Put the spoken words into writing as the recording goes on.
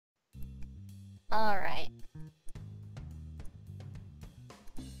Alright.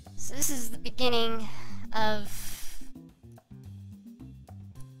 So this is the beginning of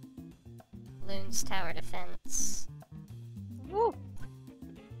Bloons Tower Defense. Woo!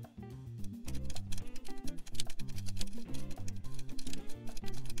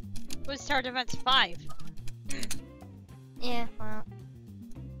 Bloons Tower Defense 5. Yeah, well...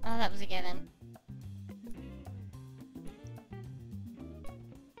 Oh, that was a given.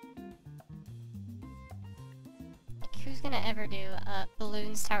 Like, who's gonna ever do a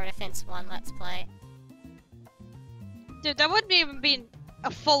Bloons Tower Defense 1 Let's Play? Dude, that wouldn't even be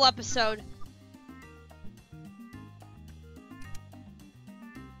a full episode.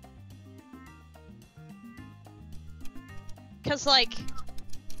 Cause like...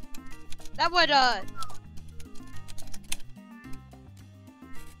 That would, I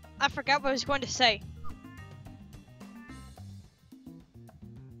forgot what I was going to say.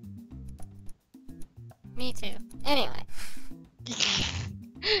 Me too. Anyway.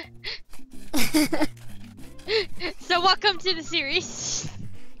 So welcome to the series.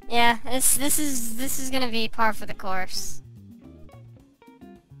 Yeah, this is gonna be par for the course.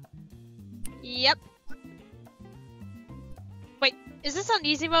 Yep. Wait, is this on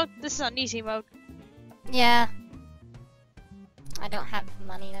easy mode? This is on easy mode. Yeah. I don't have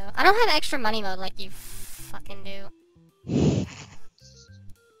money though. I don't have extra money mode like you fucking do.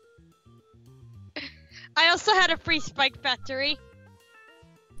 I also had a free spike battery.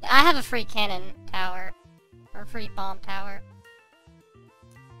 I have a free cannon tower. Or free bomb tower.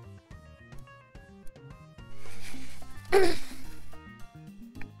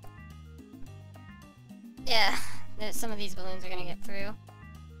 Yeah, some of these balloons are gonna get through.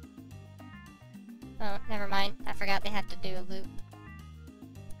 Oh, never mind. I forgot they have to do a loop.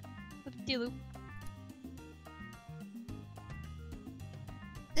 Loop.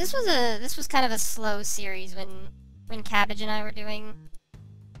 This was kind of a slow series when Cabbage and I were doing.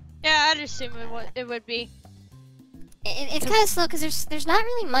 Yeah, I'd assume it would be. It's kind of slow because there's not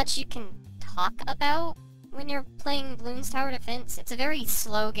really much you can talk about when you're playing Bloons Tower Defense. It's a very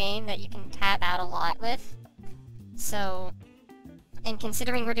slow game that you can tap out a lot with. So, and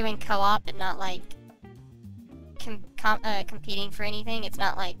considering we're doing co-op and not like competing for anything, it's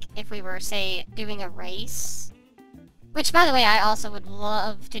not like if we were, say, doing a race. Which, by the way, I also would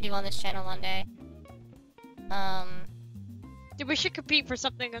love to do on this channel one day. Dude, we should compete for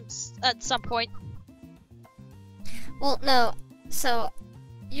something at some point. Well, no. So,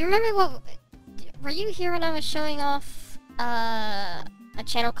 you remember what... Were you here when I was showing off, a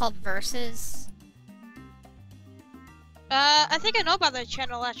channel called Versus? I think I know about that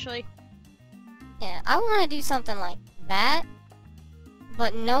channel, actually. Yeah, I want to do something like that,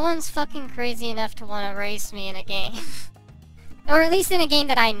 but no one's fucking crazy enough to want to race me in a game. Or at least in a game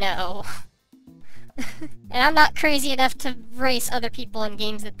that I know. And I'm not crazy enough to race other people in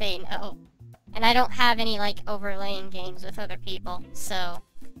games that they know. And I don't have any, like, overlaying games with other people, so...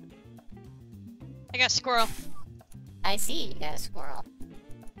 I got a squirrel. I see, you got a squirrel.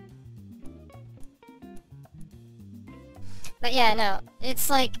 But yeah, no,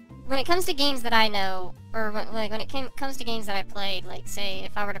 it's like, when it comes to games that I know, or when it comes to games that I played, like, say,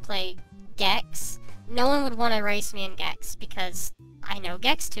 if I were to play Gex, no one would want to race me in Gex, because I know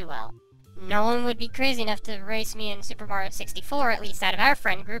Gex too well. No one would be crazy enough to race me in Super Mario 64, at least out of our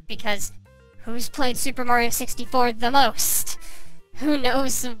friend group, because who's played Super Mario 64 the most? Who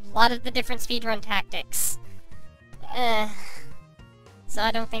knows a lot of the different speedrun tactics? So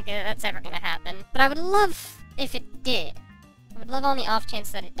I don't think that's ever gonna happen. But I would love if it did. I would love on the off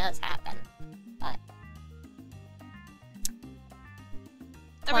chance that it does happen. But...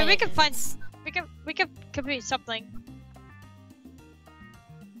 I mean, we can find... We can compete something.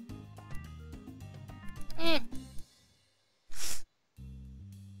 Eh.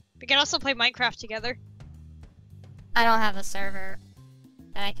 We can also play Minecraft together. I don't have a server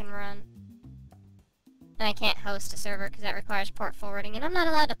that I can run. And I can't host a server because that requires port forwarding, and I'm not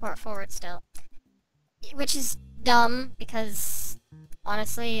allowed to port forward still. Which is dumb, because,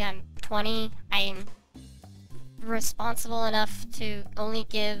 honestly, I'm 20, I'm responsible enough to only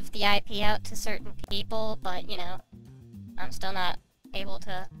give the IP out to certain people, but, you know, I'm still not able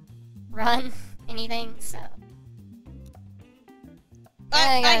to run anything, so...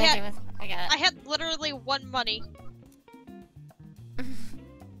 I had literally one money.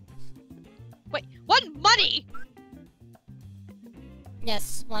 Wait, one money?!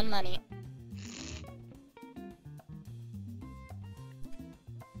 Yes, one money.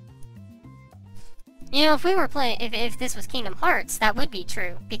 You know, if we were playing, if this was Kingdom Hearts, that would be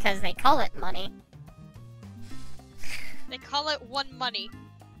true, because they call it money. They call it one money.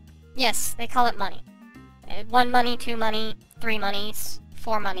 Yes, they call it money. 1 money, 2 money, 3 monies,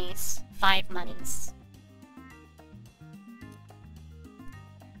 4 monies, 5 monies.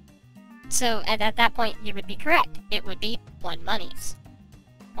 So, and at that point, you would be correct. It would be 1 monies.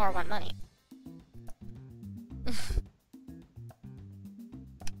 Or 1 money.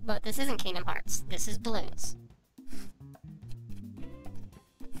 But this isn't Kingdom Hearts. This is Bloons.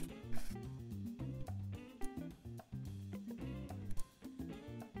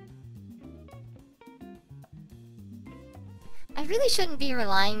 I really shouldn't be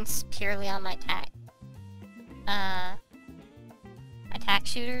relying purely on my attack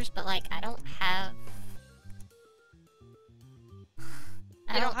shooters, but like I don't have.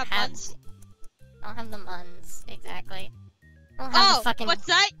 You don't have muns? I don't have the muns, exactly. I don't have the fucking... what's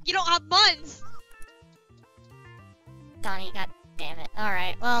that? You don't have muns! Donnie, god damn it.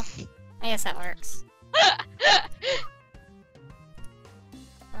 Alright, well, I guess that works.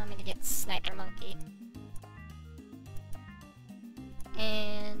 Allow me to get Sniper Monkey.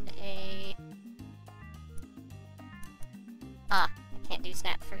 And a... I can't do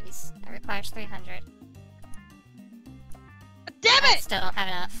Snap Freeze. That requires 300. Damn it! I still don't have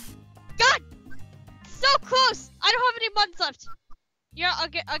enough. God! So close! I don't have any muns left. Yeah,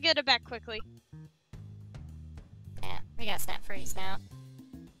 I'll get it back quickly. Yeah, we got Snap Freeze now.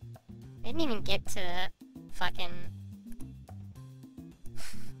 I didn't even get to fucking...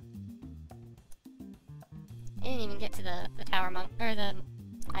 I didn't even get to the tower monk, or the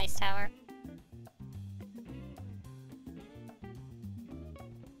ice tower.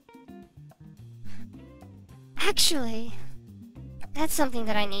 Actually, that's something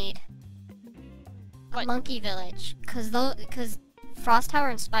that I need. What? A monkey village, cause Frost Tower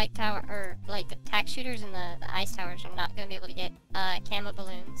and Spike Tower, or like the attack shooters and the ice towers are not gonna be able to get camo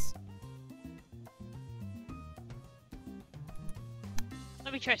balloons.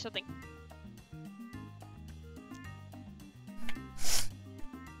 Let me try something.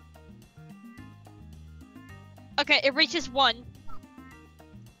 Okay, it reaches 1.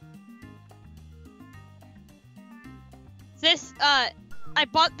 This, I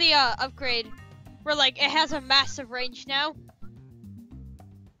bought the, upgrade where, like, it has a massive range now.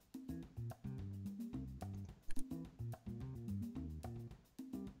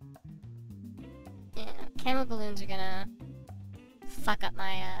 Yeah, camo balloons are gonna fuck up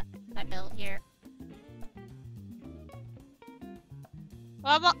my, my build here.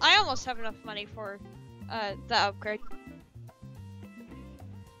 Well, I almost have enough money for, the upgrade.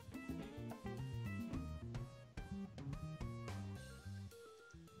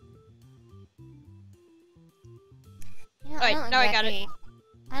 Yeah, Alright, now I got it.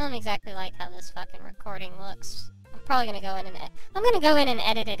 I don't exactly like how this fucking recording looks. I'm probably gonna go in and I'm gonna go in and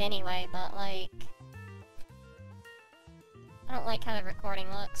edit it anyway, but like I don't like how the recording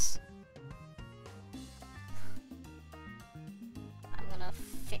looks. I'm gonna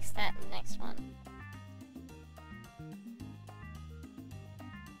fix that in the next one.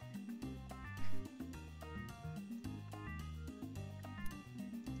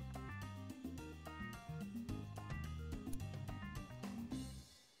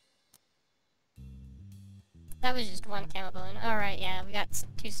 That was just 1 camo balloon. Alright, yeah, we got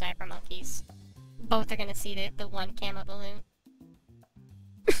 2 sniper monkeys. Both are gonna see the 1 camo balloon.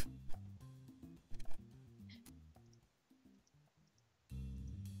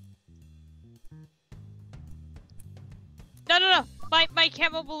 No. My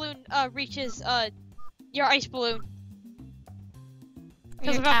camo balloon, reaches, your ice balloon.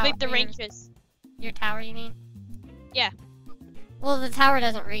 Because of how big the range is. Your tower, you mean? Yeah. Well, the tower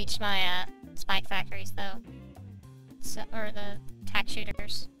doesn't reach my, spike factories, though. So, or the attack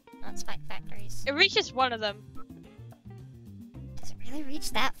shooters, not spike factories. It reaches 1 of them. Does it really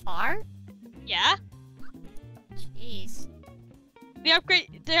reach that far? Yeah. Jeez. The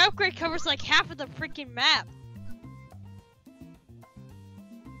upgrade covers like half of the freaking map.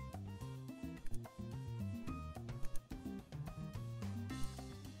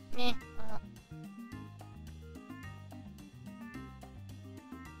 Meh, well.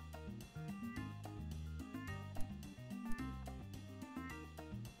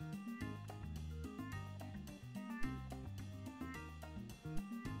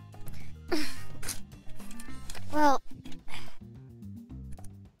 Well...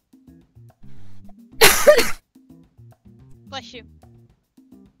 Bless you.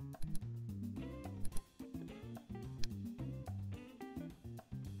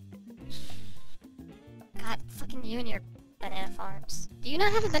 God, fucking you and your banana farms. Do you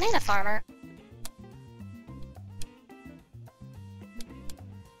not have a banana farmer?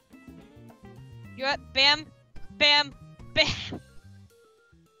 You what? Bam, bam, bam.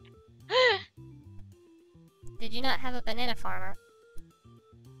 did you not have a banana farmer?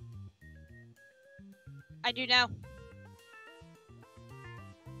 I do now.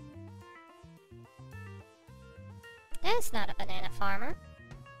 That's not a banana farmer.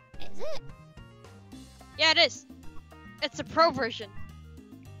 Is it? Yeah, it is. It's a pro version.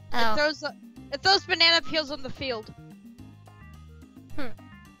 Oh. It throws banana peels on the field.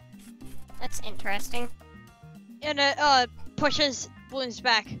 That's interesting. And it pushes balloons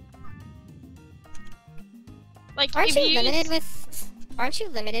back. Like Aren't if you you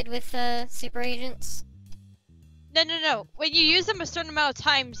limited with super agents? No. When you use them a certain amount of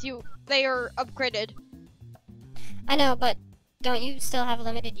times, they are upgraded. I know, but don't you still have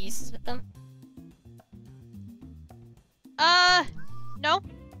limited uses with them? No.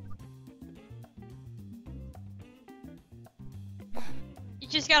 You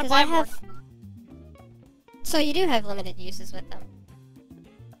just gotta buy more. So you do have limited uses with them?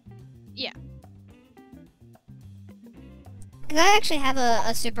 Yeah. Cause I actually have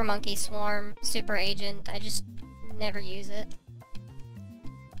a Super Monkey Swarm Super Agent, I just never use it.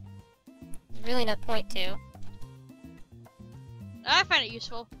 There's really no point to. I find it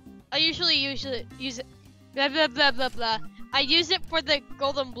useful. I usually use it. Blah blah blah blah blah. I use it for the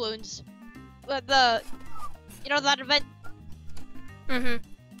golden balloons. You know that event? Mm-hmm.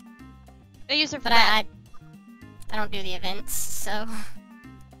 I use it for but that. I don't do the events, so...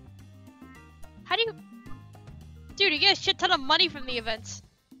 How do you... Dude, you get a shit ton of money from the events.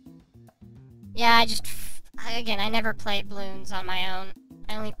 Yeah, again, I never play Bloons on my own.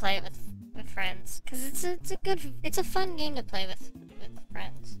 I only play it with friends. Cause it's a fun game to play with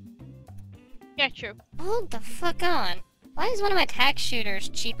friends. Yeah, true. Hold the fuck on. Why is one of my tax shooters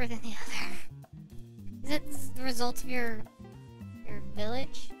cheaper than the other? Is it the result of your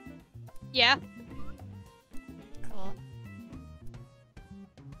village? Yeah. Cool.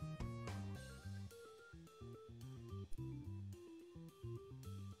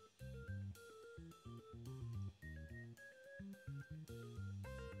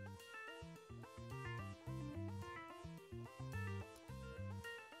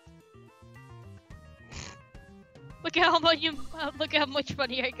 Look at how much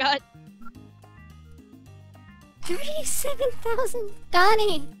money I got. 37,000!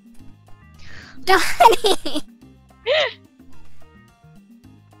 Donnie! Donnie!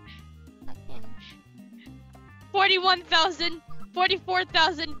 41,000,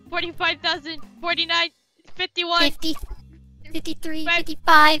 44,000, 45,000, 49, 51, 50, 53,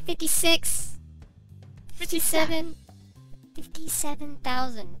 55, 56, 57,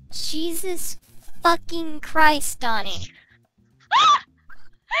 57,000. Jesus fucking Christ, Donnie.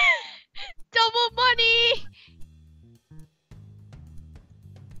 Double money!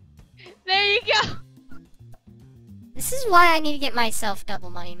 There you go! This is why I need to get myself double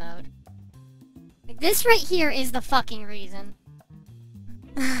money mode. Like, this right here is the fucking reason.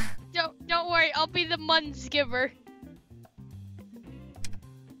 Don't worry, I'll be the Muns giver.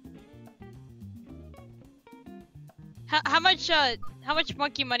 How much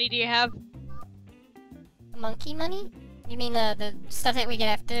monkey money do you have? Monkey money? You mean the stuff that we get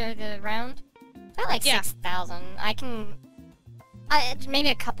after the round? About like 6,000. Maybe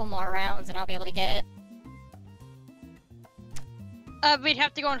a couple more rounds and I'll be able to get it. We'd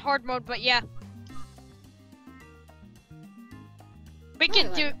have to go in hard mode, but yeah. We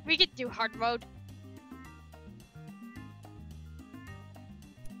can do hard mode.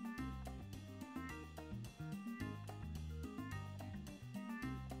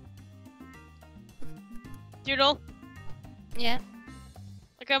 Doodle? Yeah?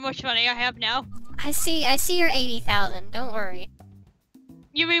 Look how much money I have now. I see your 80,000, don't worry.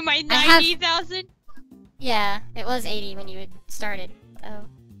 You mean my 90,000? Yeah, it was 80 when you had started, so...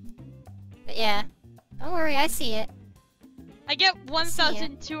 But yeah, don't worry, I see it. I get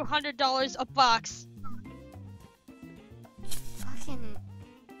 $1,200 a box. Fucking...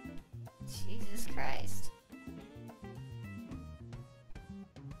 Jesus Christ.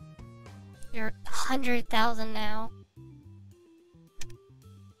 You're 100,000 now.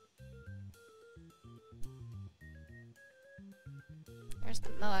 There's the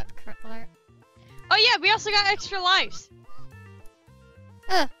Moab crippler. Oh yeah, we also got extra lives.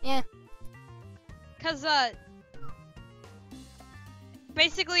 Oh, yeah. Cause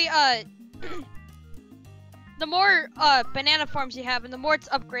basically the more banana farms you have and the more it's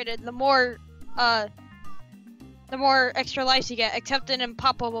upgraded, the more extra lives you get, except in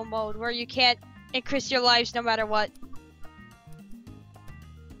impossible mode where you can't increase your lives no matter what.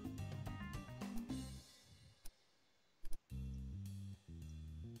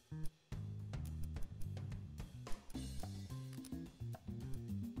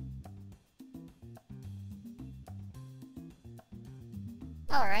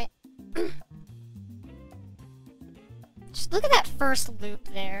 Alright. Just look at that first loop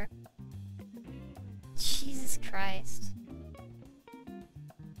there. Jesus Christ.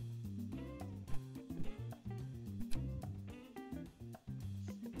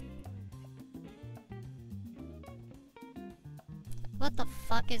 What the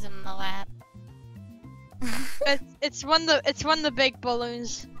fuck is a Moab? It's one of the big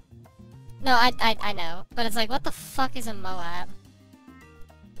balloons. No, I know, but it's like, what the fuck is a Moab?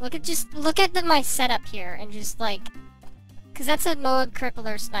 Look at my setup here, and just like, cause that's a Moab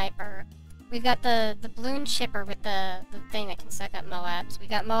crippler sniper. We've got the balloon chipper with the thing that can suck up Moabs. We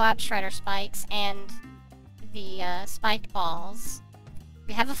got Moab shredder spikes and the spiked balls.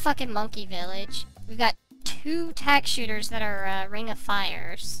 We have a fucking monkey village. We've got 2 tack shooters that are ring of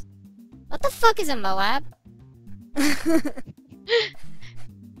fires. What the fuck is a Moab?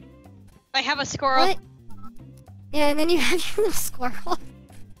 I have a squirrel. What? Yeah, and then you have your little squirrel.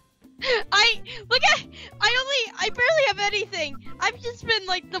 I barely have anything. I've just been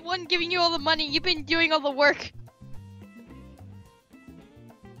like the one giving you all the money. You've been doing all the work.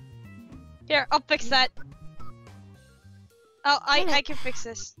 Here, I'll fix that. Oh, I can fix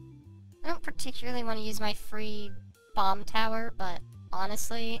this. I don't particularly want to use my free bomb tower, but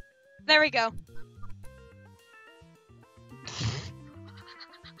honestly... There we go.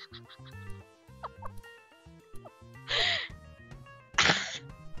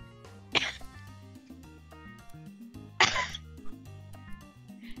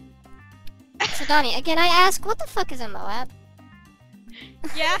 So Donnie, again I ask, what the fuck is a Moab?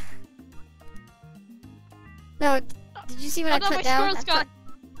 Yeah? No, did you see what I no, put my down? squirrel's gone.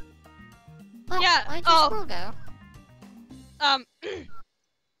 What? Yeah, Why'd your squirrel go?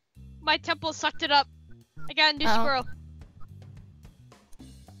 My temple sucked it up. I got a new Oh. squirrel.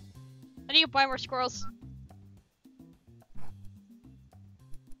 I need to buy more squirrels.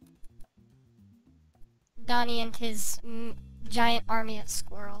 Donnie and his giant army of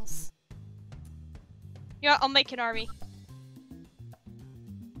squirrels. Yeah, I'll make an army.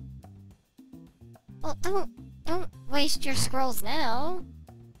 Well, don't waste your squirrels now.